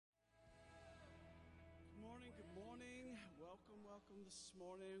welcome this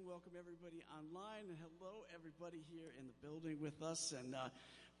morning. Welcome everybody online, and hello everybody here in the building with us. And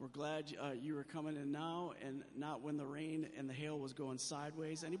we're glad you were coming in now, and not when the rain and the hail was going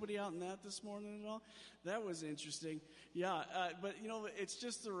sideways. Anybody out in that this morning at all? That was interesting. Yeah, but you know, it's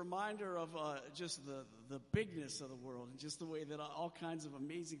just a reminder of just the bigness of the world, and just the way that all kinds of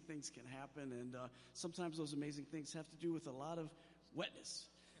amazing things can happen. And sometimes those amazing things have to do with a lot of wetness.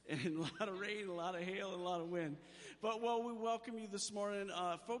 And a lot of rain, a lot of hail, and a lot of wind. But, well, we welcome you this morning.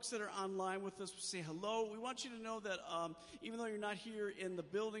 Folks that are online with us, say hello. We want you to know that even though you're not here in the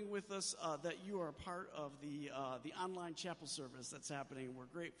building with us, that you are a part of the online chapel service that's happening. We're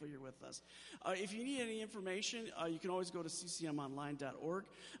grateful you're with us. If you need any information, you can always go to ccmonline.org,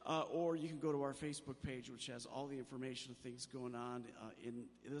 or you can go to our Facebook page, which has all the information of things going on in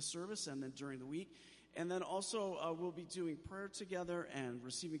this service and then during the week. And then also we'll be doing prayer together and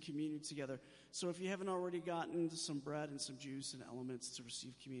receiving communion together. So if you haven't already gotten some bread and some juice and elements to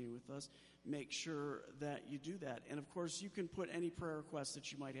receive communion with us, make sure that you do that. And of course, you can put any prayer requests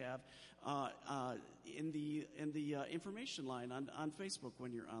that you might have in the information line on Facebook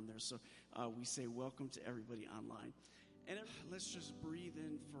when you're on there. So we say welcome to everybody online. And let's just breathe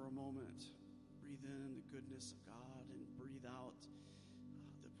in for a moment. Breathe in the goodness of God and breathe out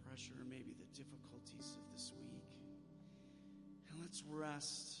the pressure, maybe the difficulties of this week. And let's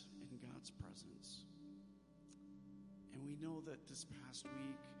rest in God's presence. And we know that this past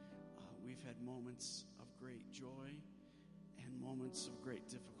week, we've had moments of great joy and moments of great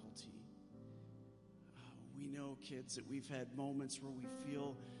difficulty. We know, kids, that we've had moments where we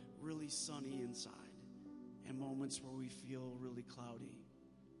feel really sunny inside and moments where we feel really cloudy.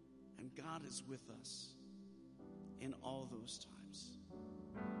 And God is with us in all those times.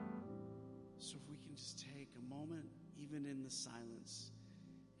 So if we can just take a moment, even in the silence,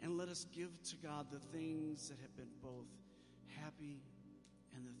 and let us give to God the things that have been both happy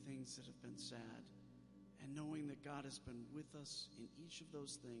and the things that have been sad. And knowing that God has been with us in each of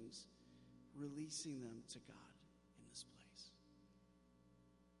those things, releasing them to God in this place.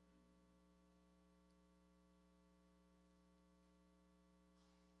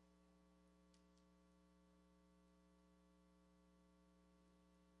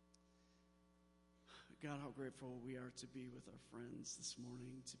 God, how grateful we are to be with our friends this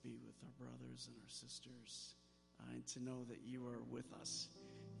morning, to be with our brothers and our sisters, and to know that you are with us.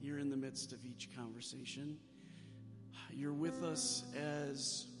 You're in the midst of each conversation. You're with us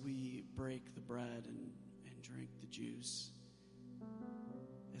as we break the bread and drink the juice,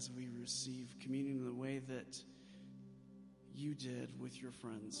 as we receive communion in the way that you did with your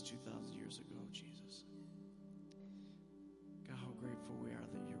friends 2,000 years ago, Jesus. God, how grateful we are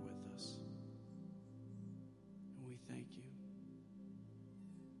that you're with us. We thank you.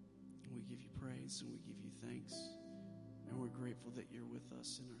 And we give you praise and we give you thanks. And we're grateful that you're with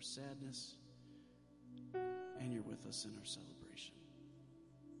us in our sadness and you're with us in our celebration.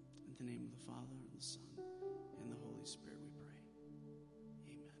 In the name of the Father and the Son and the Holy Spirit we pray.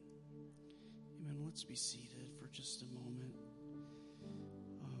 Amen. Amen. Let's be seated for just a moment.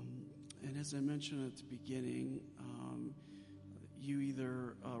 And as I mentioned at the beginning, you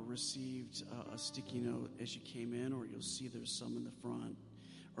either received a sticky note as you came in, or you'll see there's some in the front,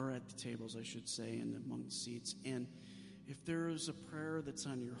 or at the tables, I should say, and among the seats. And if there is a prayer that's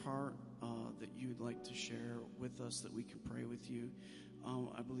on your heart that you'd like to share with us, that we can pray with you,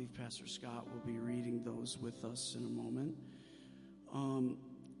 I believe Pastor Scott will be reading those with us in a moment. And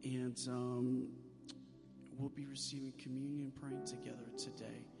we'll be receiving communion, praying together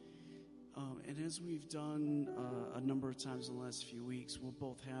today. And as we've done a number of times in the last few weeks, we'll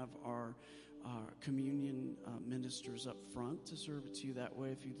both have our communion ministers up front to serve it to you that way,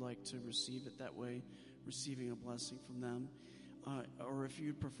 if you'd like to receive it that way, receiving a blessing from them. Or if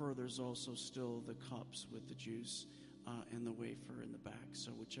you'd prefer, there's also still the cups with the juice and the wafer in the back.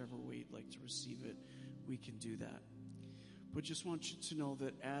 So whichever way you'd like to receive it, we can do that. But just want you to know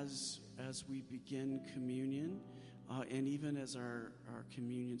that as we begin communion, and even as our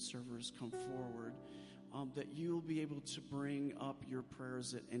communion servers come forward, that you'll be able to bring up your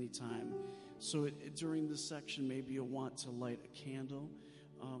prayers at any time. So during this section, maybe you'll want to light a candle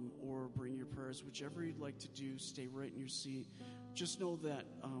or bring your prayers, whichever you'd like to do. Stay right in your seat. Just know that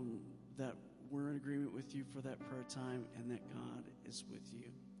that we're in agreement with you for that prayer time and that God is with you.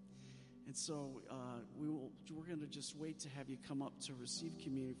 And so we're going to just wait to have you come up to receive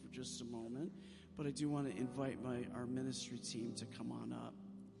communion for just a moment. But I do want to invite our ministry team to come on up.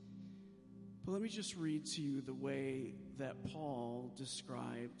 But let me just read to you the way that Paul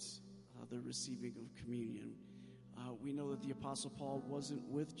described the receiving of communion. We know that the Apostle Paul wasn't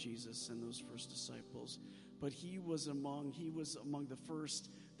with Jesus and those first disciples, but he was among the first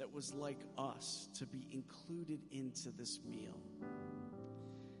that was like us to be included into this meal.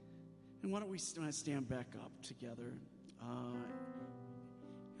 And why don't we stand back up together?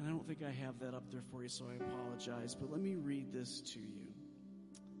 And I don't think I have that up there for you, so I apologize. But let me read this to you.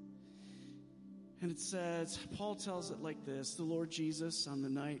 And it says, Paul tells it like this: the Lord Jesus, on the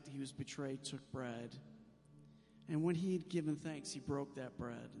night he was betrayed, took bread. And when he had given thanks, he broke that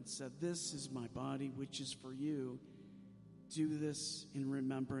bread and said, "This is my body, which is for you. Do this in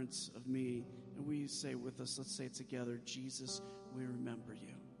remembrance of me." And we say with us, let's say it together: Jesus, we remember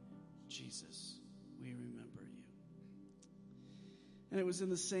you. Jesus, we remember you. And it was in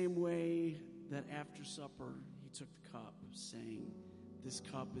the same way that after supper, he took the cup, saying, "This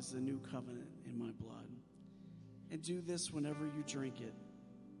cup is the new covenant in my blood. And do this whenever you drink it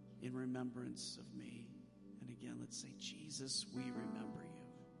in remembrance of me." And again, let's say, Jesus, we remember you.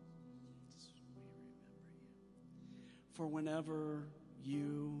 Jesus, we remember you. For whenever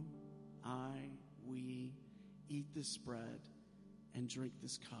you, we eat this bread and drink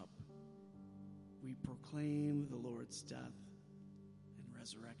this cup, we proclaim the Lord's death and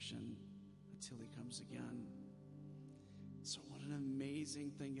resurrection until he comes again. So what an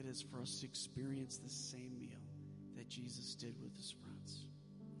amazing thing it is for us to experience the same meal that Jesus did with his friends.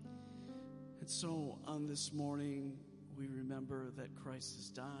 And so on this morning, we remember that Christ has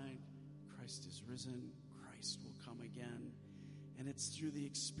died, Christ is risen, Christ will come again. And it's through the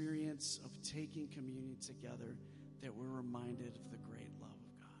experience of taking communion together that we're reminded of the great love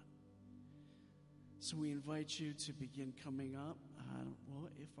of God. So we invite you to begin coming up.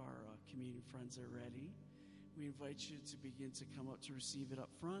 If our communion friends are ready, we invite you to begin to come up to receive it up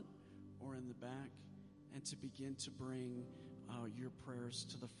front or in the back, and to begin to bring your prayers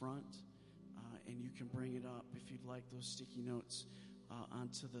to the front. And you can bring it up, if you'd like, those sticky notes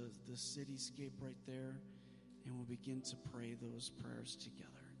onto the cityscape right there. And we'll begin to pray those prayers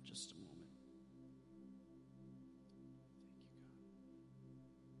together in just a moment.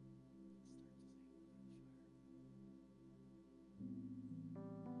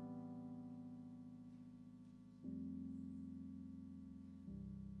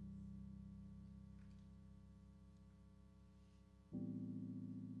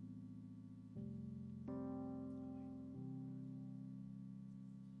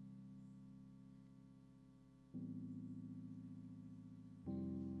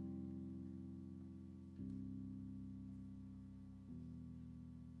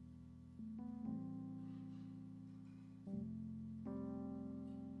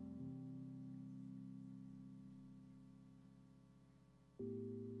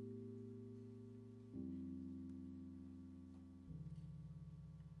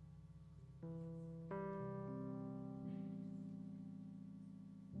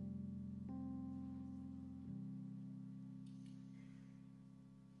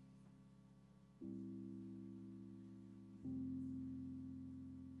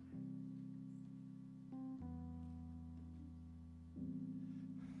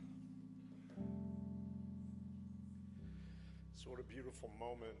 So what a beautiful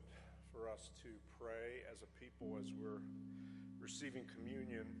moment for us to pray as a people as we're receiving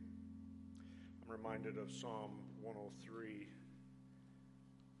communion. I'm reminded of Psalm 103,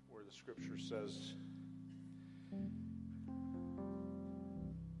 where the scripture says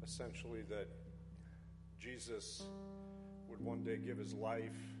essentially that Jesus would one day give his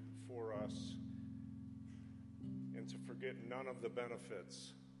life for us, and to forget none of the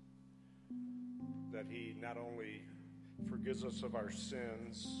benefits that he not only forgives us of our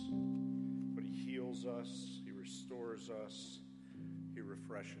sins, but he heals us, he restores us, he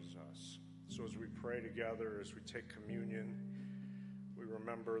refreshes us. So as we pray together, as we take communion, we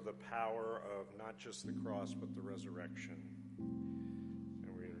remember the power of not just the cross, but the resurrection. And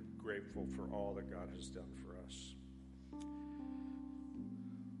we're grateful for all that God has done for us.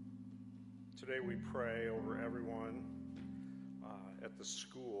 Today we pray over everyone at the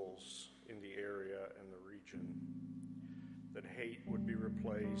schools in the area and the region, that hate would be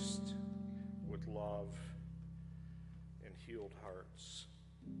replaced with love and healed hearts.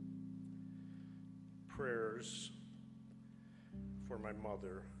 Prayers for my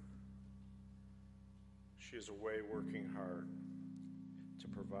mother. She is away working hard to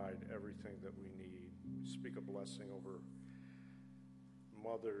provide everything that we need. We speak a blessing over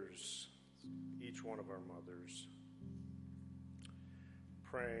mothers, each one of our mothers.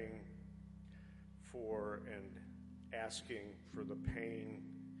 Praying for and asking for the pain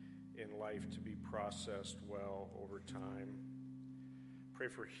in life to be processed well over time. Pray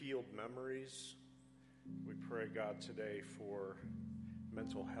for healed memories. We pray, God, today for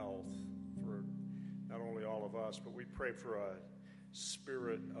mental health, for not only all of us, but we pray for a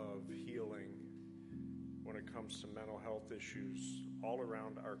spirit of healing when it comes to mental health issues all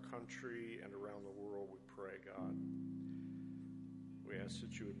around our country and around the world. We pray, God. We ask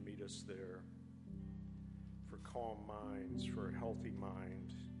that you would meet us there for calm minds, for a healthy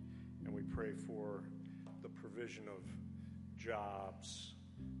mind. And we pray for the provision of jobs,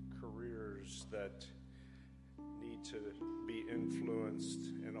 careers that need to be influenced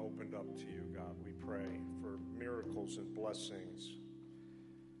and opened up to you, God. We pray for miracles and blessings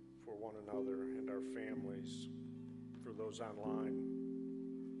for one another and our families, for those online.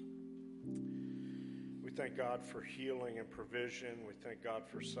 We thank God for healing and provision. We thank God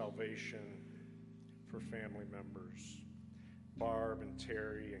for salvation for family members. Barb and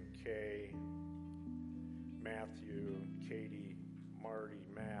Terry and Kay, Matthew and Katie, Marty,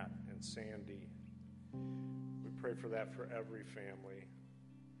 Matt and Sandy. We pray for that for every family,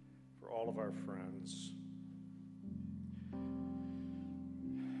 for all of our friends.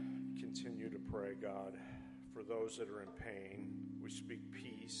 Continue to pray, God, for those that are in pain. We speak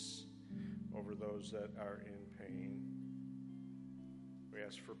peace over those that are in pain. We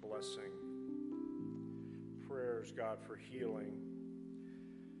ask for blessing. Prayers, God, for healing.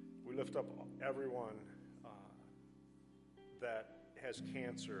 We lift up everyone that has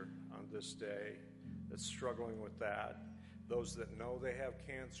cancer on this day, that's struggling with that. Those that know they have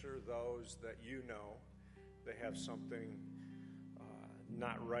cancer, those that you know they have something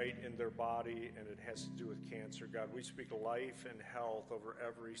not right in their body and it has to do with cancer. God, we speak life and health over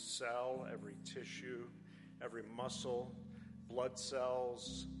every cell, every tissue, every muscle, blood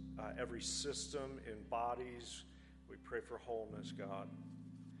cells, every system in bodies. We pray for wholeness, God.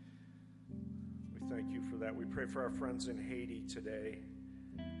 We thank you for that. We pray for our friends in Haiti today,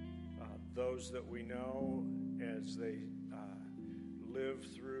 those that we know as they live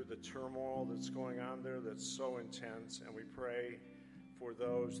through the turmoil that's going on there that's so intense, and we pray for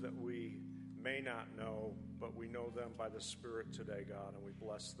those that we may not know, but we know them by the Spirit today, God, and we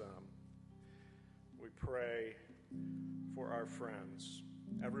bless them. We pray for our friends.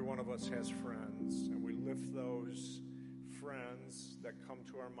 Every one of us has friends, and we lift those friends that come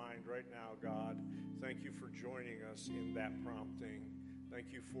to our mind right now, God. Thank you for joining us in that prompting.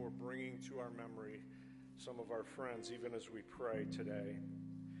 Thank you for bringing to our memory some of our friends, even as we pray today.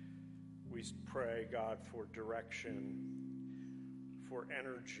 We pray, God, for direction, for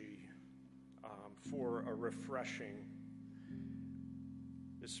energy, for a refreshing.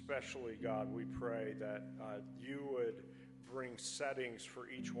 Especially, God, we pray that you would bring settings for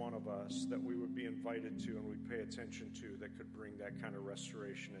each one of us that we would be invited to and we'd pay attention to that could bring that kind of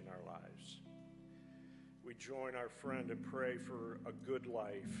restoration in our lives. We join our friend and pray for a good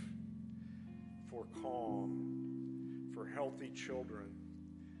life, for calm, for healthy children.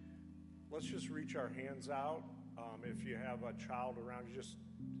 Let's just reach our hands out. If you have a child around, you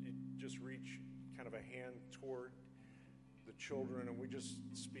just reach kind of a hand toward the children, and we just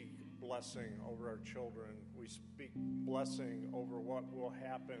speak blessing over our children. We speak blessing over what will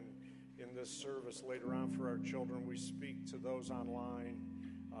happen in this service later on for our children. We speak to those online,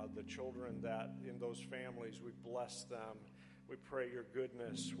 the children that in those families, we bless them. We pray your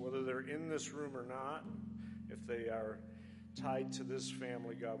goodness, whether they're in this room or not. If they are tied to this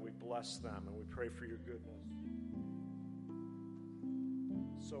family, God, we bless them, and we pray for your goodness.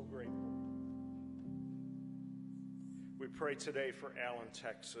 So grateful. We pray today for Allen,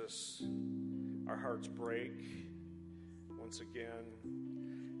 Texas. Our hearts break once again.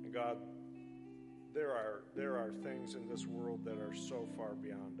 And God, there are things in this world that are so far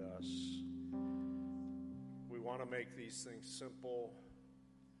beyond us. We want to make these things simple.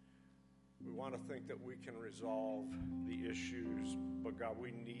 We want to think that we can resolve the issues, but God,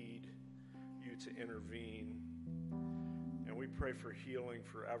 we need you to intervene. And we pray for healing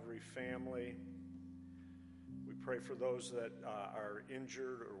for every family. We pray for those that are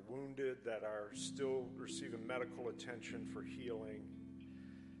injured or wounded, that are still receiving medical attention for healing.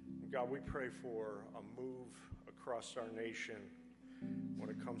 And God, we pray for a move across our nation when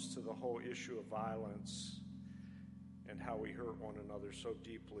it comes to the whole issue of violence and how we hurt one another so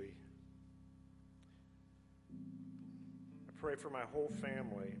deeply. I pray for my whole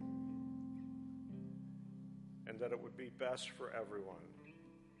family, and that it would be best for everyone.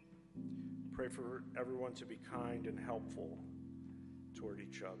 Pray for everyone to be kind and helpful toward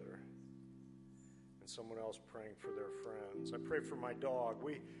each other. And someone else praying for their friends. I pray for my dog.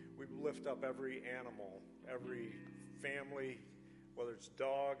 We lift up every animal, every family, whether it's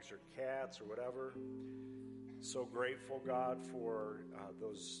dogs or cats or whatever. So grateful, God, for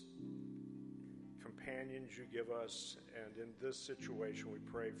those companions you give us. And in this situation, we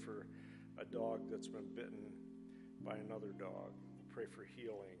pray for a dog that's been bitten by another dog. We pray for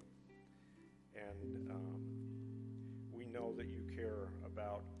healing. And we know that you care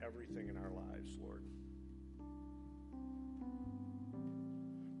about everything in our lives, Lord.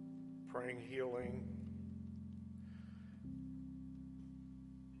 Praying healing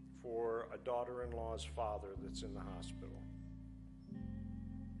for a daughter-in-law's father that's in the hospital.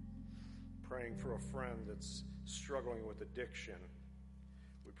 Praying for a friend that's struggling with addiction.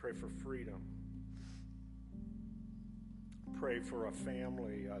 We pray for freedom. Pray for a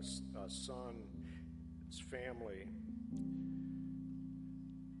family, a son's family,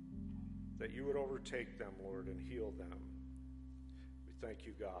 that you would overtake them, Lord, and heal them. We thank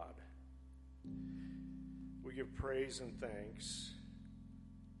you, God. We give praise and thanks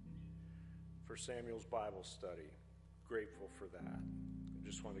for Samuel's Bible study. Grateful for that. I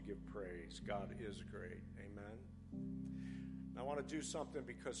just want to give praise. God is great. Amen. I want to do something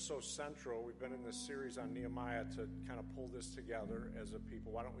because so central. We've been in this series on Nehemiah to kind of pull this together as a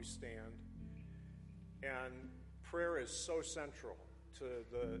people. Why don't we stand? And prayer is so central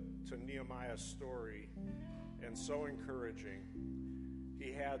to Nehemiah's story and so encouraging.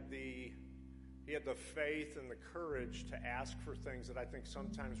 He had the faith and the courage to ask for things that I think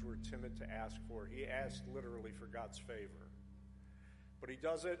sometimes we're timid to ask for. He asked literally for God's favor. But he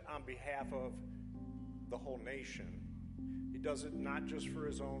does it on behalf of the whole nation. He does it not just for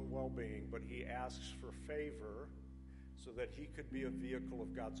his own well-being, but he asks for favor so that he could be a vehicle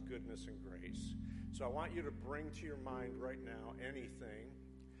of God's goodness and grace. So I want you to bring to your mind right now anything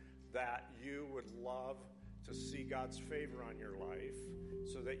that you would love to see God's favor on your life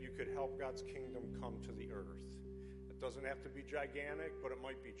so that you could help God's kingdom come to the earth. It doesn't have to be gigantic, but it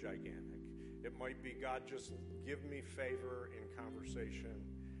might be gigantic. It might be, God, just give me favor in conversation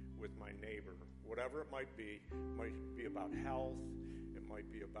with my neighbor. Whatever it might be about health. It might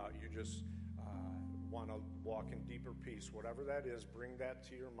be about you just want to walk in deeper peace. Whatever that is, bring that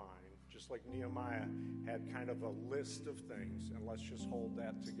to your mind. Just like Nehemiah had kind of a list of things, and let's just hold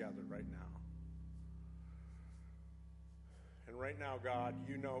that together right now. And right now, God,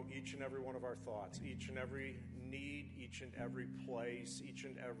 you know each and every one of our thoughts, each and every need, each and every place, each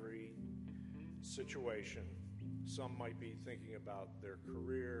and every situation. Some might be thinking about their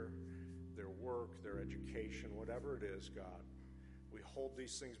career, their work, their education, whatever it is, God. We hold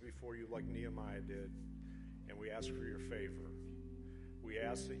these things before you like Nehemiah did, and we ask for your favor. We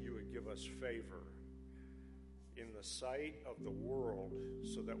ask that you would give us favor in the sight of the world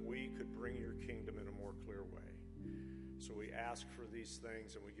so that we could bring your kingdom in a more clear way. So we ask for these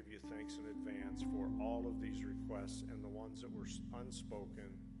things, and we give you thanks in advance for all of these requests and the ones that were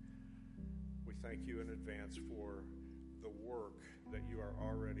unspoken. We thank you in advance for the work that you are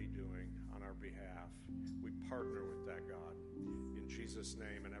already doing on our behalf. We partner with that, God. In Jesus'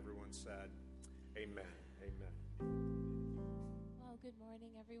 name, and everyone said, amen. Amen. Well, good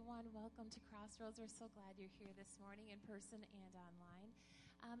morning, everyone. Welcome to Crossroads. We're so glad you're here this morning in person and online.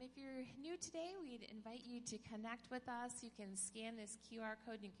 If you're new today, we'd invite you to connect with us. You can scan this QR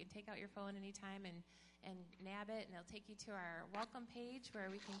code. You can take out your phone anytime and nab it, and it'll take you to our welcome page where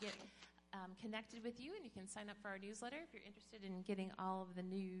we can get connected with you, and you can sign up for our newsletter if you're interested in getting all of the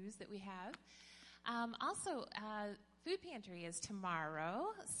news that we have. Also, Food Pantry is tomorrow,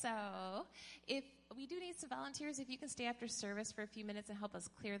 so if we do need some volunteers, if you can stay after service for a few minutes and help us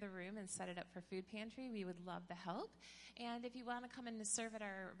clear the room and set it up for Food Pantry, we would love the help. And if you want to come in to serve at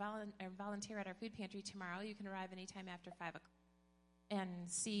our volunteer at our Food Pantry tomorrow, you can arrive anytime after 5 o'clock and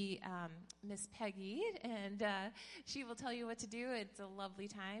see Miss Peggy, and she will tell you what to do. It's a lovely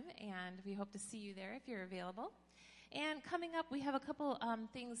time, and we hope to see you there if you're available. And coming up, we have a couple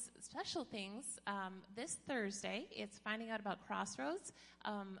special things. This Thursday, it's finding out about Crossroads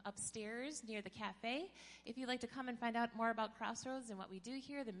upstairs near the cafe. If you'd like to come and find out more about Crossroads and what we do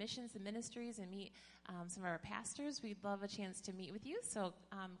here, the missions, the ministries, and meet some of our pastors, we'd love a chance to meet with you. So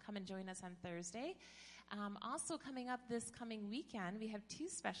come and join us on Thursday. Also coming up this coming weekend, we have two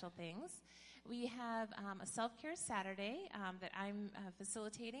special things. We have a self-care Saturday that I'm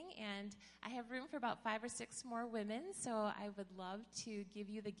facilitating, and I have room for about 5 or 6 more women, so I would love to give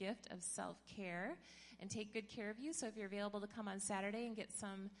you the gift of self-care and take good care of you. So if you're available to come on Saturday and get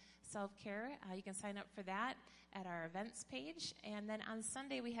some self-care, you can sign up for that at our events page. And then on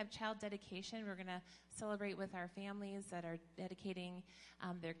Sunday, we have child dedication. We're going to celebrate with our families that are dedicating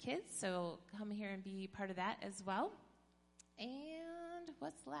their kids, so come here and be part of that as well. And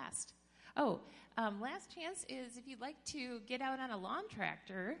what's last? Last chance is if you'd like to get out on a lawn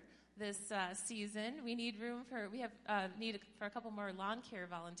tractor this season. We need room for, need for a couple more lawn care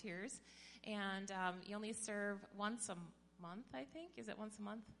volunteers. And you only serve once a month, I think. Is it once a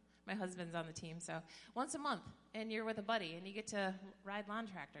month? My husband's on the team, so once a month, and you're with a buddy, and you get to ride lawn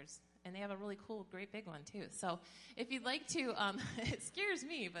tractors. And they have a really cool, great big one, too. So if you'd like to, it scares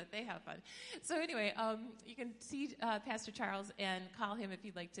me, but they have fun. So anyway, you can see Pastor Charles and call him if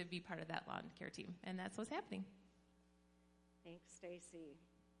you'd like to be part of that lawn care team. And that's what's happening. Thanks, Stacy.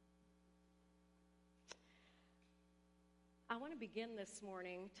 I want to begin this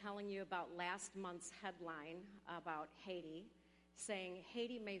morning telling you about last month's headline about Haiti, saying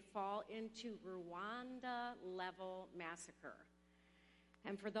Haiti may fall into Rwanda-level massacre.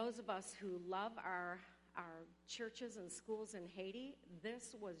 And for those of us who love our churches and schools in Haiti,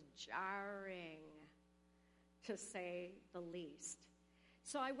 this was jarring, to say the least.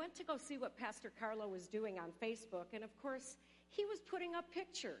 So I went to go see what Pastor Carlo was doing on Facebook, and of course, he was putting up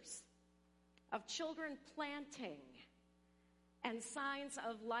pictures of children planting and signs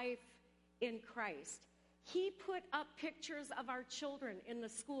of life in Christ. He put up pictures of our children in the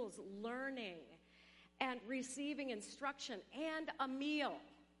schools learning and receiving instruction and a meal.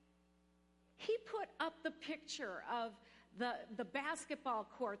 He put up the picture of the basketball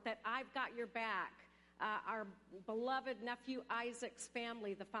court that I've Got Your Back, our beloved nephew Isaac's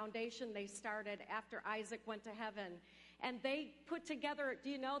family, the foundation they started after Isaac went to heaven. And they put together,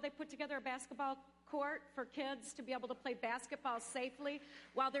 do you know, they put together a basketball court for kids to be able to play basketball safely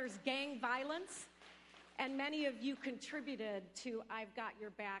while there's gang violence. And many of you contributed to I've Got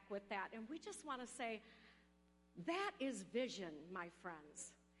Your Back with that. And we just want to say, that is vision, my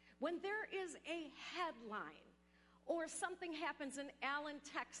friends. When there is a headline or something happens in Allen,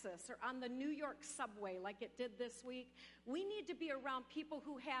 Texas, or on the New York subway like it did this week, we need to be around people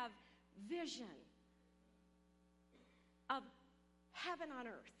who have vision of heaven on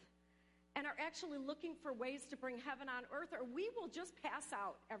earth and are actually looking for ways to bring heaven on earth, or we will just pass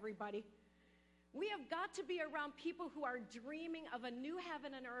out, everybody. We have got to be around people who are dreaming of a new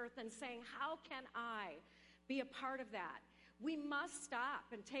heaven and earth and saying, how can I be a part of that? We must stop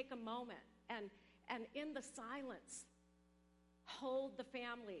and take a moment and in the silence, hold the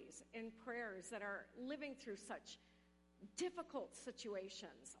families in prayers that are living through such difficult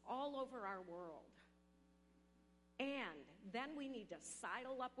situations all over our world. And then we need to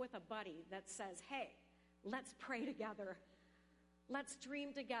sidle up with a buddy that says, hey, let's pray together. Let's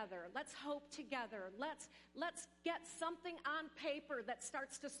dream together. Let's hope together. Let's get something on paper that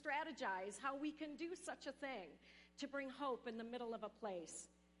starts to strategize how we can do such a thing to bring hope in the middle of a place.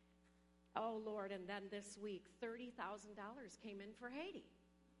 Oh, Lord, and then this week, $30,000 came in for Haiti.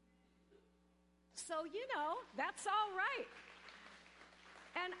 So, that's all right.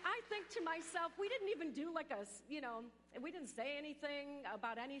 And I think to myself, we didn't even do we didn't say anything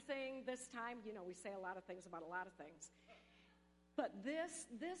about anything this time. We say a lot of things about a lot of things. But this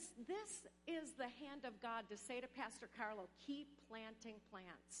is the hand of God to say to Pastor Carlo, keep planting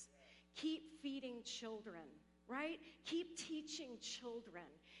plants. Keep feeding children, right? Keep teaching children.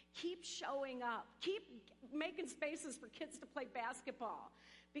 Keep showing up. Keep making spaces for kids to play basketball.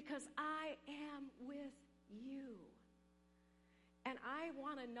 Because I am with you. And I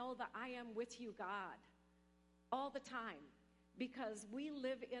want to know that I am with you, God, all the time. Because we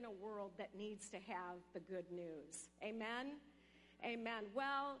live in a world that needs to have the good news. Amen? Amen.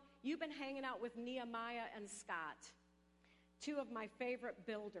 Well, you've been hanging out with Nehemiah and Scott, two of my favorite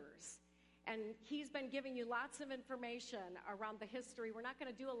builders. And he's been giving you lots of information around the history. We're not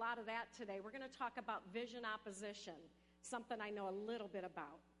going to do a lot of that today. We're going to talk about vision opposition, something I know a little bit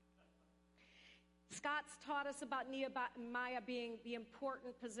about. Scott's taught us about Nehemiah being the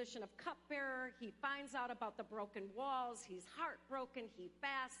important position of cupbearer. He finds out about the broken walls. He's heartbroken. He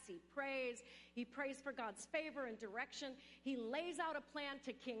fasts. He prays for God's favor and direction. He lays out a plan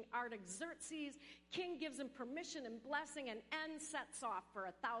to King Artaxerxes. King gives him permission and blessing, and sets off for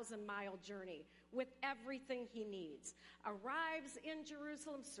a 1,000-mile journey with everything he needs. Arrives in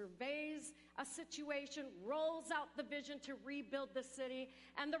Jerusalem, surveys a situation, rolls out the vision to rebuild the city,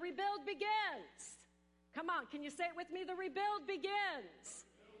 and the rebuild begins. Come on, can you say it with me? The rebuild begins.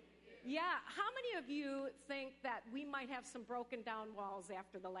 Yeah, how many of you think that we might have some broken down walls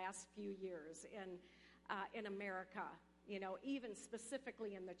after the last few years in America, even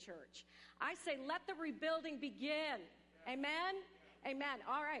specifically in the church? I say let the rebuilding begin. Amen? Amen.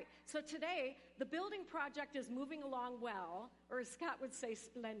 All right. So today, the building project is moving along well, or as Scott would say,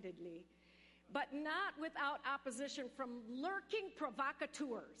 splendidly, but not without opposition from lurking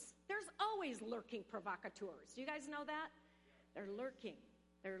provocateurs. There's always lurking provocateurs. Do you guys know that? They're lurking.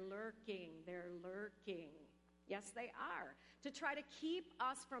 They're lurking. They're lurking. Yes, they are. To try to keep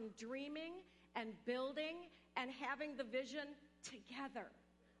us from dreaming and building and having the vision together.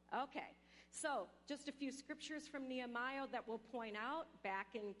 Okay. So, just a few scriptures from Nehemiah that we'll point out. Back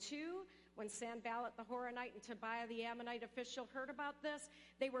in 2, when Sanballat the Horonite and Tobiah the Ammonite official heard about this,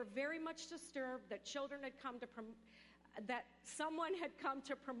 they were very much disturbed that that someone had come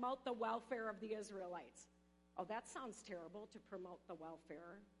to promote the welfare of the Israelites. Oh, that sounds terrible, to promote the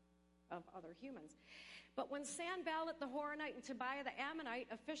welfare of other humans. But when Sanballat the Horonite and Tobiah the Ammonite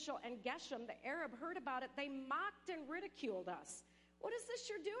official and Geshem the Arab heard about it, they mocked and ridiculed us. What is this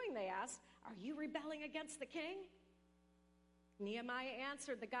you're doing, they asked. Are you rebelling against the king? Nehemiah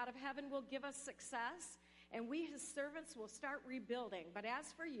answered, the God of heaven will give us success, and we, his servants, will start rebuilding. But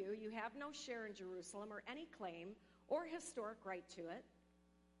as for you, you have no share in Jerusalem or any claim or historic right to it.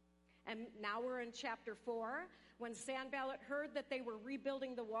 And now we're in chapter 4. When Sanballat heard that they were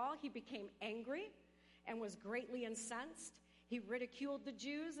rebuilding the wall, he became angry and was greatly incensed. He ridiculed the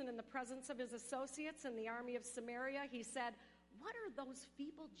Jews, and in the presence of his associates in the army of Samaria, he said, what are those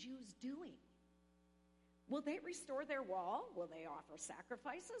feeble Jews doing? Will they restore their wall? Will they offer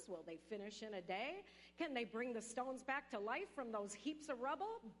sacrifices? Will they finish in a day? Can they bring the stones back to life from those heaps of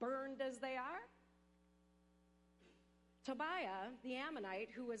rubble, burned as they are? Tobiah, the Ammonite,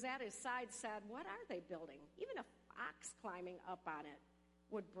 who was at his side, said, what are they building? Even a fox climbing up on it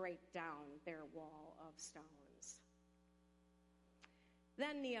would break down their wall of stones.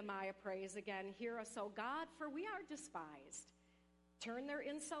 Then Nehemiah prays again, hear us, O God, for we are despised. Turn their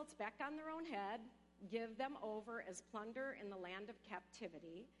insults back on their own head. Give them over as plunder in the land of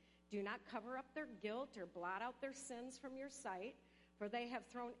captivity. Do not cover up their guilt or blot out their sins from your sight, for they have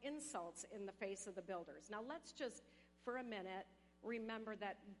thrown insults in the face of the builders. Now let's just, for a minute, remember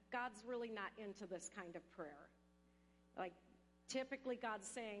that God's really not into this kind of prayer. Like, typically God's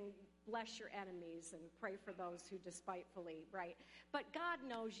saying, bless your enemies and pray for those who despitefully, right? But God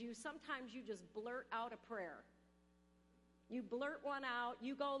knows you. Sometimes you just blurt out a prayer. You blurt one out,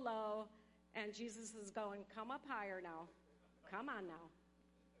 you go low, and Jesus is going, come up higher now. Come on now.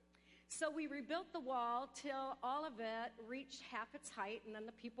 So we rebuilt the wall till all of it reached half its height, and then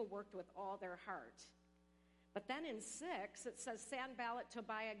the people worked with all their heart. But then in 6, it says, Sanballat,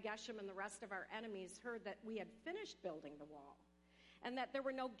 Tobiah, Geshem, and the rest of our enemies heard that we had finished building the wall, and that there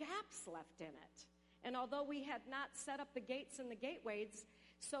were no gaps left in it. And although we had not set up the gates and the gateways,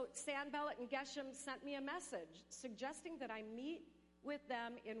 so Sanballat and Geshem sent me a message suggesting that I meet with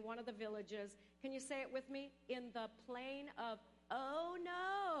them in one of the villages. Can you say it with me? In the plain of, oh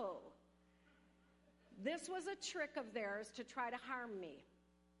no. This was a trick of theirs to try to harm me.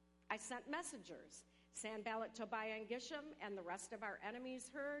 I sent messengers. Sanballat, Tobiah, and Geshem, and the rest of our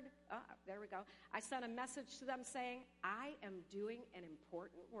enemies heard. There we go. I sent a message to them saying, I am doing an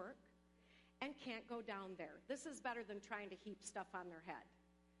important work and can't go down there. This is better than trying to heap stuff on their head.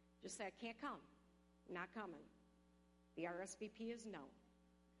 Just say, I can't come. Not coming. The RSVP is no.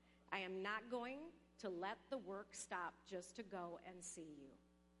 I am not going to let the work stop just to go and see you.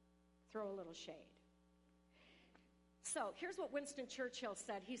 Throw a little shade. So here's what Winston Churchill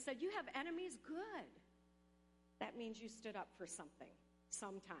said. He said, you have enemies? Good. That means you stood up for something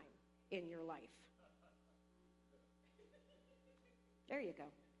sometime in your life. There you go.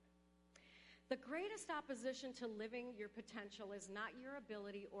 The greatest opposition to living your potential is not your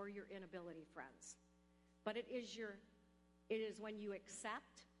ability or your inability, friends, but it is when you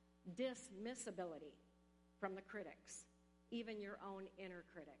accept dismissibility from the critics, even your own inner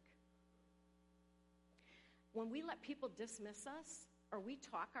critic. When we let people dismiss us, or we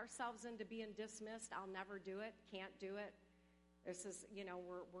talk ourselves into being dismissed, I'll never do it, can't do it. This is,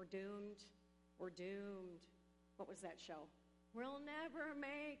 we're doomed. We're doomed. What was that show? We'll never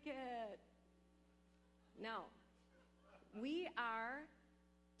make it. No. We are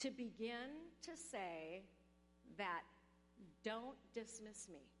to begin to say that, don't dismiss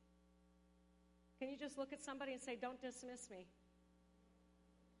me. Can you just look at somebody and say, don't dismiss me?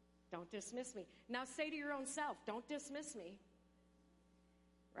 Don't dismiss me. Now say to your own self, don't dismiss me.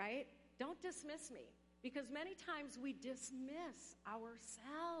 Right? Don't dismiss me. Because many times we dismiss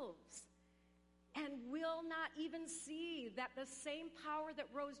ourselves and will not even see that the same power that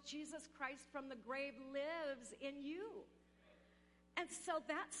rose Jesus Christ from the grave lives in you. And so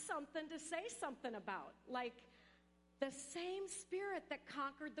that's something to say something about. Like, the same Spirit that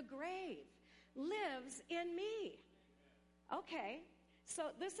conquered the grave lives in me. Okay, so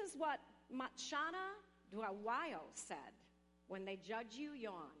this is what Matshana Dwawayo said. When they judge you,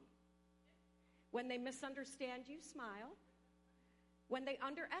 yawn. When they misunderstand you, smile. When they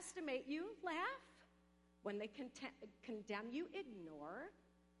underestimate you, laugh. When they condemn you, ignore.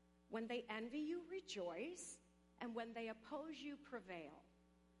 When they envy you, rejoice. And when they oppose you, prevail.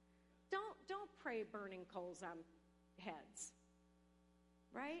 Don't pray burning coals on heads.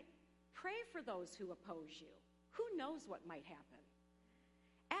 Right? Pray for those who oppose you. Who knows what might happen?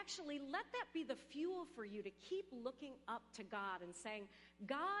 Actually, let that be the fuel for you to keep looking up to God and saying,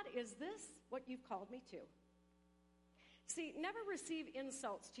 God, is this what you've called me to? See, never receive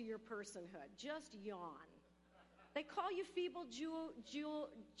insults to your personhood. Just yawn. They call you feeble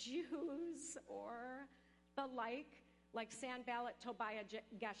Jews or the like Sanballat, Tobiah,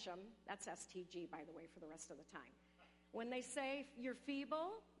 Geshem. That's STG, by the way, for the rest of the time. When they say you're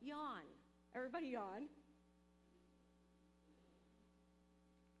feeble, yawn. Everybody yawn.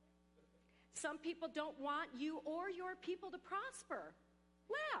 Some people don't want you or your people to prosper.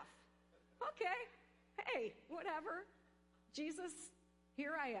 Laugh. Okay. Hey, whatever. Jesus,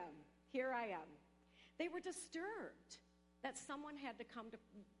 here I am. Here I am. They were disturbed that someone had come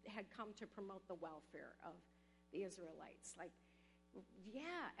to promote the welfare of the Israelites. Like,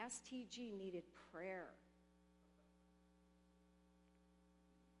 yeah, STG needed prayer.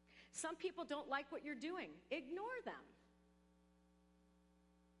 Some people don't like what you're doing. Ignore them.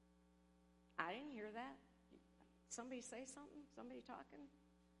 I didn't hear that. Somebody say something? Somebody talking?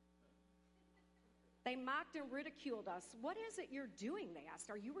 They mocked and ridiculed us. What is it you're doing, they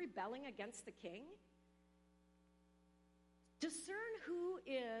asked. Are you rebelling against the king? Discern who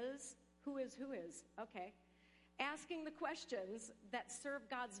is. Okay. Asking the questions that serve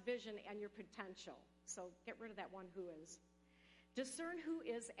God's vision and your potential. So get rid of that one, who is. Discern who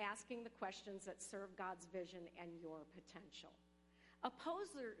is asking the questions that serve God's vision and your potential.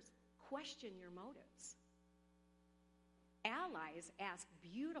 Opposers question your motives. Allies ask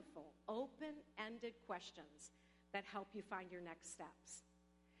beautiful, open-ended questions that help you find your next steps.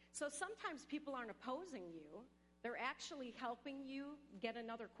 So sometimes people aren't opposing you. They're actually helping you get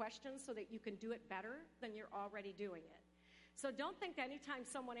another question so that you can do it better than you're already doing it. So don't think anytime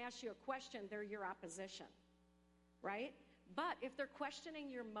someone asks you a question, they're your opposition, right? But if they're questioning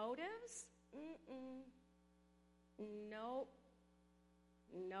your motives, nope.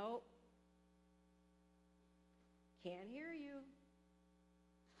 Can't hear you.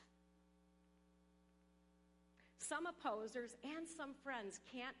 Some opposers and some friends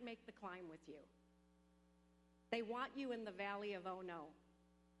can't make the climb with you. They want you in the valley of oh no.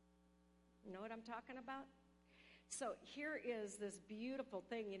 You know what I'm talking about? So here is this beautiful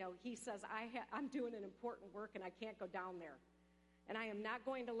thing. You know, he says, I'm doing an important work and I can't go down there. And I am not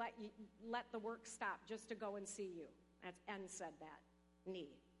going to let the work stop just to go and see you. That's En said that.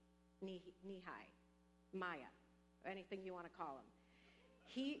 Nehi, Maya, anything you want to call him.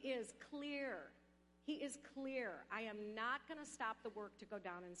 He is clear. He is clear. I am not going to stop the work to go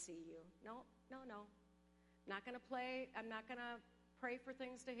down and see you. No. Not going to play. I'm not going to pray for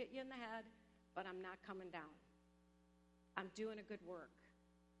things to hit you in the head, but I'm not coming down. I'm doing a good work.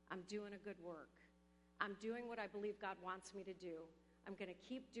 I'm doing a good work. I'm doing what I believe God wants me to do. I'm going to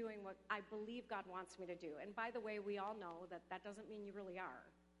keep doing what I believe God wants me to do. And by the way, we all know that doesn't mean you really are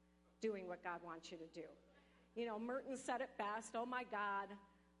doing what God wants you to do. You know, Merton said it best, oh my God,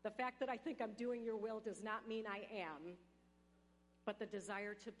 the fact that I think I'm doing your will does not mean I am, but the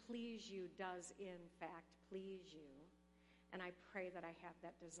desire to please you does in fact please you. And I pray that I have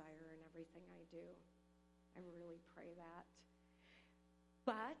that desire in everything I do. I really pray that.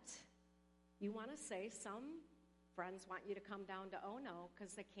 But you want to say some friends want you to come down to Ono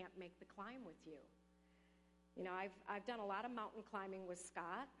because they can't make the climb with you. You know, I've done a lot of mountain climbing with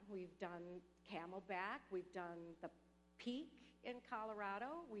Scott. We've done Camelback. We've done the Peak in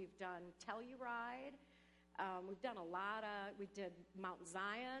Colorado. We've done Telluride. We did Mount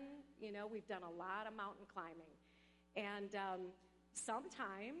Zion. You know, we've done a lot of mountain climbing. And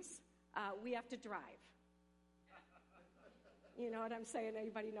sometimes we have to drive. You know what I'm saying?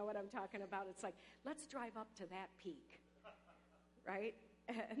 Anybody know what I'm talking about? It's like, let's drive up to that peak, right?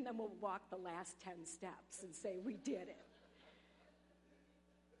 And then we'll walk the last 10 steps and say, we did it.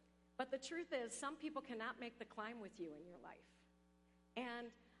 But the truth is, some people cannot make the climb with you in your life.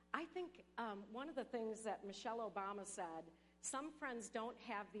 And I think one of the things that Michelle Obama said, some friends don't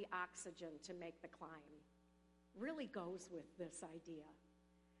have the oxygen to make the climb, really goes with this idea.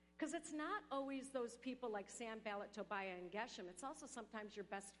 Because it's not always those people like Sanballat, Tobiah, and Geshem. It's also sometimes your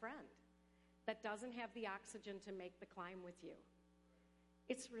best friend that doesn't have the oxygen to make the climb with you.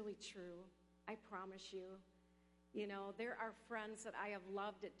 It's really true. I promise you. You know, there are friends that I have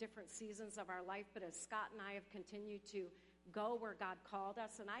loved at different seasons of our life, but as Scott and I have continued to go where God called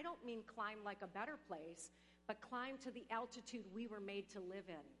us, and I don't mean climb like a better place, but climb to the altitude we were made to live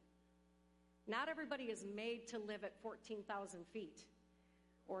in. Not everybody is made to live at 14,000 feet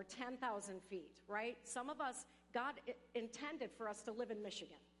or 10,000 feet, right? Some of us, God intended for us to live in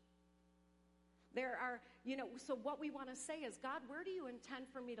Michigan. There are, so what we want to say is, God, where do you intend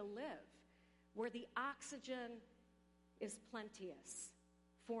for me to live? Where the oxygen is plenteous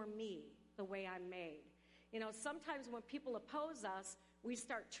for me, the way I'm made. Sometimes when people oppose us, we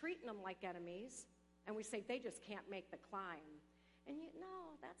start treating them like enemies, and we say, they just can't make the climb. And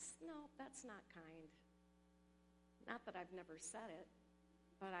that's not kind. Not that I've never said it,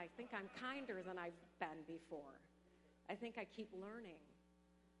 but I think I'm kinder than I've been before. I think I keep learning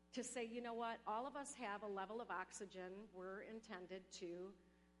to say, you know what, all of us have a level of oxygen we're intended to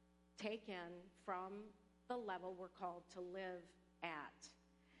take in from the level we're called to live at.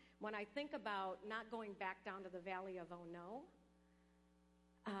 When I think about not going back down to the valley of oh no,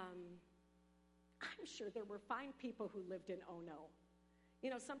 I'm sure there were fine people who lived in oh no.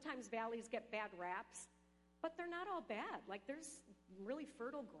 Sometimes valleys get bad raps, but they're not all bad. Like, there's really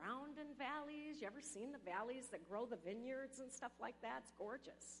fertile ground in valleys. You ever seen the valleys that grow the vineyards and stuff like that? It's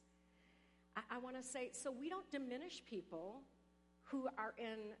gorgeous. I want to say, so we don't diminish people who are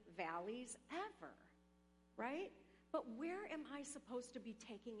in valleys ever, right? But where am I supposed to be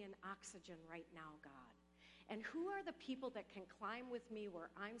taking in oxygen right now, God? And who are the people that can climb with me where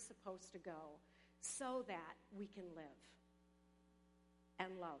I'm supposed to go so that we can live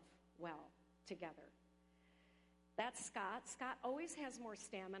and love well together? That's Scott. Scott always has more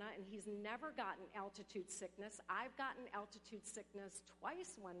stamina, and he's never gotten altitude sickness. I've gotten altitude sickness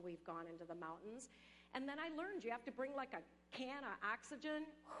twice when we've gone into the mountains. And then I learned you have to bring like a can of oxygen,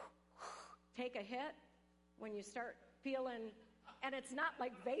 take a hit when you start feeling, and it's not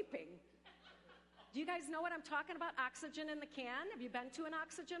like vaping. Do you guys know what I'm talking about? Oxygen in the can? Have you been to an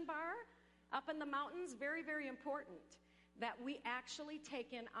oxygen bar? Up in the mountains, very, very important that we actually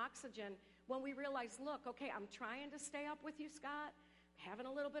take in oxygen when we realize, look, okay, I'm trying to stay up with you, Scott. I'm having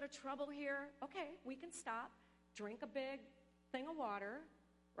a little bit of trouble here. Okay, we can stop, drink a big thing of water,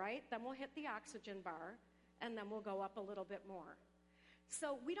 right? Then we'll hit the oxygen bar, and then we'll go up a little bit more.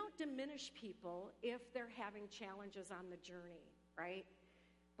 So we don't diminish people if they're having challenges on the journey, right?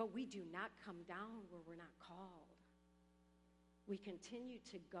 But we do not come down where we're not called. We continue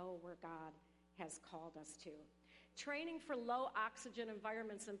to go where God has called us to. Training for low oxygen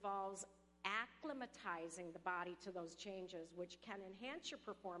environments involves acclimatizing the body to those changes, which can enhance your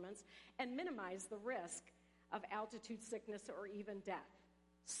performance and minimize the risk of altitude sickness or even death.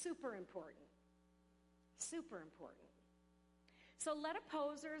 Super important. Super important. So let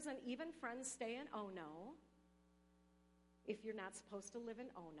opposers and even friends stay in oh no. If you're not supposed to live in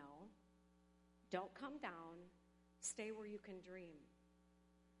oh no, don't come down. Stay where you can dream.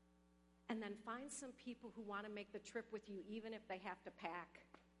 And then find some people who want to make the trip with you, even if they have to pack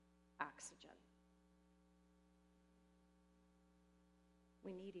oxygen.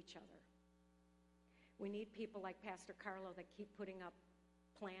 We need each other. We need people like Pastor Carlo that keep putting up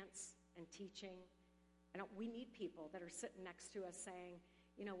plants and teaching. And we need people that are sitting next to us saying,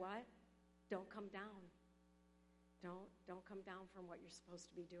 you know what? Don't come down. Don't come down from what you're supposed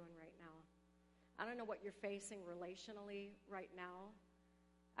to be doing right now. I don't know what you're facing relationally right now.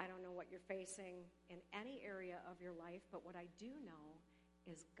 I don't know what you're facing in any area of your life, but what I do know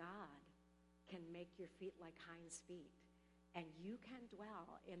is God can make your feet like hinds feet, and you can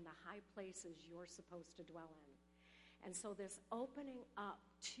dwell in the high places you're supposed to dwell in. And so this opening up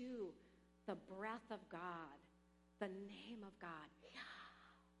to the breath of God, the name of God,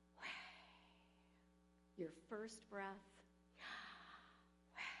 Yahweh, your first breath,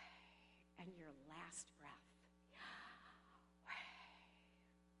 Yahweh, and your last breath,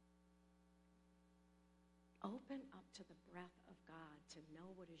 open up to the breath of God to know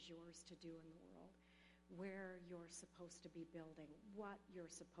what is yours to do in the world, where you're supposed to be building, what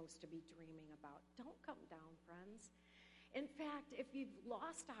you're supposed to be dreaming about. Don't come down, friends. In fact, if you've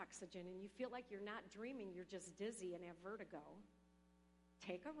lost oxygen and you feel like you're not dreaming, you're just dizzy and have vertigo,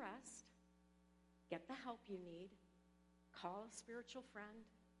 take a rest, get the help you need, call a spiritual friend,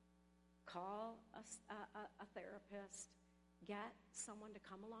 call a therapist, get someone to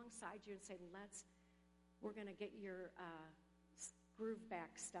come alongside you and say, we're going to get your groove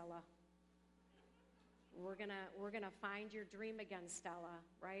back, Stella. We're gonna find your dream again, Stella,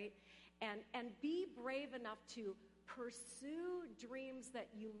 right? And be brave enough to pursue dreams that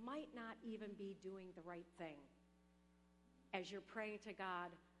you might not even be doing the right thing. As you're praying to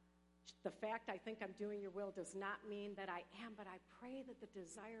God, the fact I think I'm doing your will does not mean that I am, but I pray that the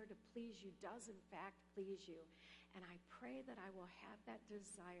desire to please you does in fact please you. And I pray that I will have that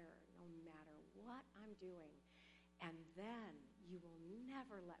desire no matter what I'm doing. And then you will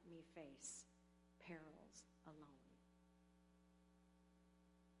never let me face perils alone.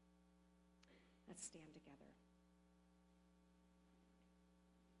 Let's stand together.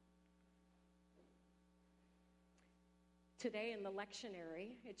 Today in the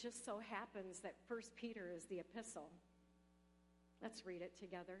lectionary, it just so happens that 1 Peter is the epistle. Let's read it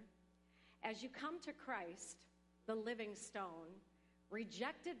together. As you come to Christ, the living stone,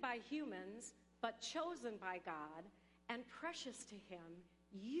 rejected by humans, but chosen by God and precious to him,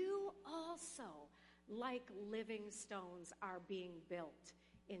 you also, like living stones, are being built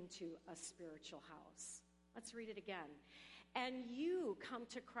into a spiritual house. Let's read it again. And you come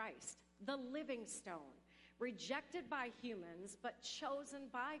to Christ, the living stone, rejected by humans, but chosen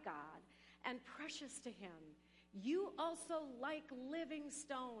by God and precious to him. You also, like living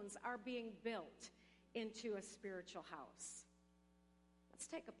stones, are being built into a spiritual house. Let's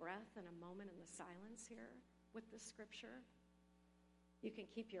take a breath and a moment in the silence here with the scripture. You can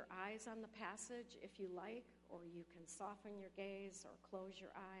keep your eyes on the passage if you like, or you can soften your gaze or close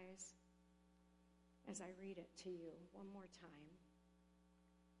your eyes as I read it to you one more time.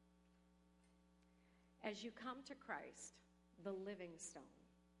 As you come to Christ, the living stone,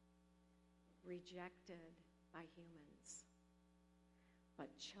 rejected by humans,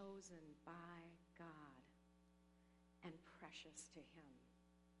 but chosen by God and precious to him,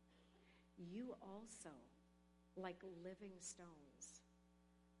 you also, like living stones,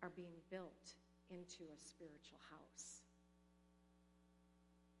 are being built into a spiritual house.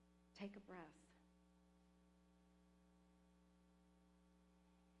 Take a breath.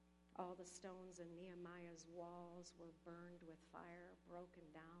 All the stones in Nehemiah's walls were burned with fire, broken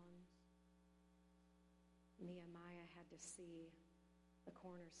down. Nehemiah had to see the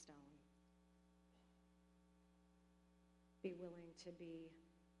cornerstone. Be willing to be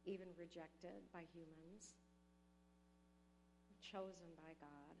even rejected by humans, chosen by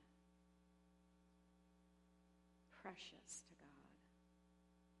God, precious to God,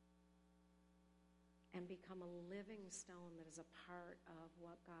 and become a living stone that is a part of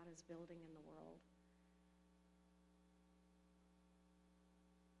what God is building in the world.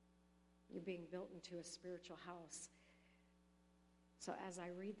 You're being built into a spiritual house. So as I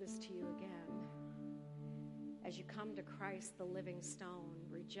read this to you again, as you come to Christ, the living stone,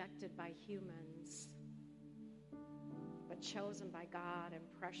 rejected by humans, but chosen by God and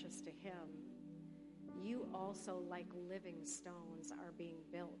precious to him, you also, like living stones, are being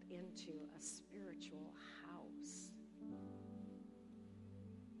built into a spiritual house.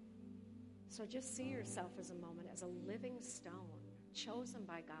 So just see yourself as a moment as a living stone, chosen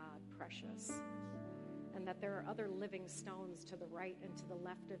by God, precious, and that there are other living stones to the right and to the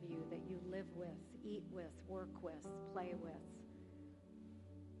left of you that you live with, eat with, work with, play with.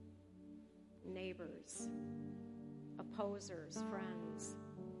 Neighbors, opposers, friends.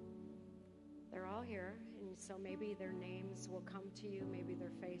 They're all here, and so maybe their names will come to you, maybe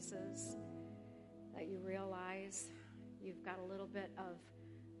their faces, that you realize you've got a little bit of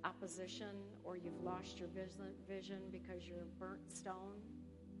opposition or you've lost your vision because you're a burnt stone.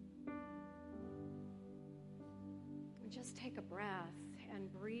 And just take a breath and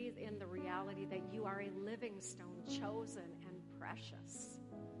breathe in the reality that you are a living stone, chosen and precious.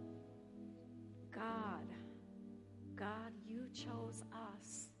 God, you chose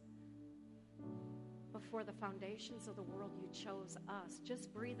us. Before the foundations of the world, you chose us.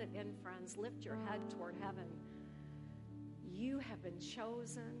 Just breathe it in, friends. Lift your head toward heaven. You have been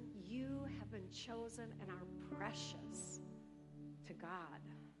chosen. You have been chosen and are precious to God.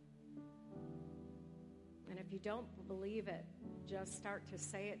 And if you don't believe it, just start to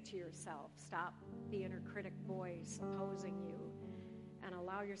say it to yourself. Stop the inner critic voice opposing you and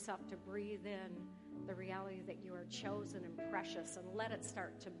allow yourself to breathe in the reality that you are chosen and precious, and let it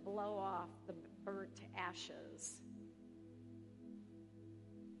start to blow off the burnt ashes.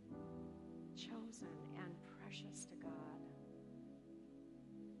 Chosen and precious to God.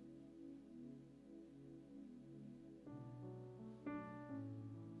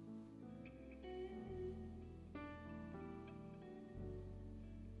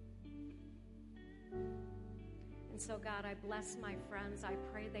 And so, God, I bless my friends. I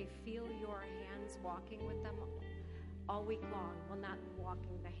pray they feel your hands walking with them all week long. Well, not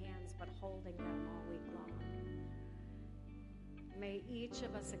walking the hands, but holding them all week long. May each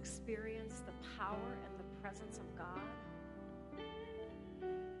of us experience the power and the presence of God,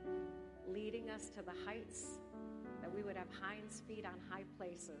 leading us to the heights, that we would have hinds feet on high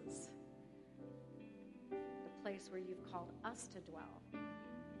places, the place where you've called us to dwell.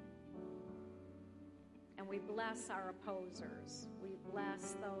 And we bless our opposers. We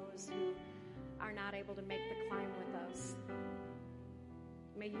bless those who are not able to make the climb with us.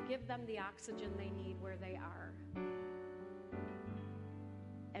 May you give them the oxygen they need where they are.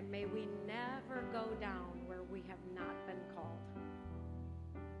 And may we never go down where we have not been called.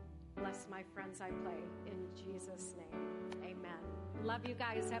 promise, my friends, I pray in Jesus' name. Amen. Love you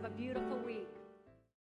guys. Have a beautiful week.